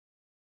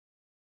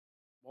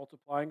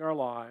 Multiplying our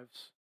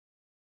lives,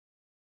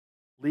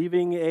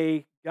 leaving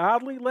a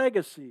godly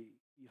legacy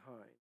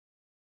behind,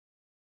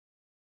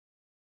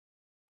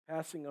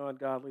 passing on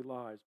godly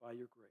lives by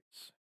your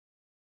grace.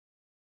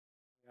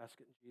 We ask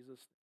it in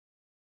Jesus' name.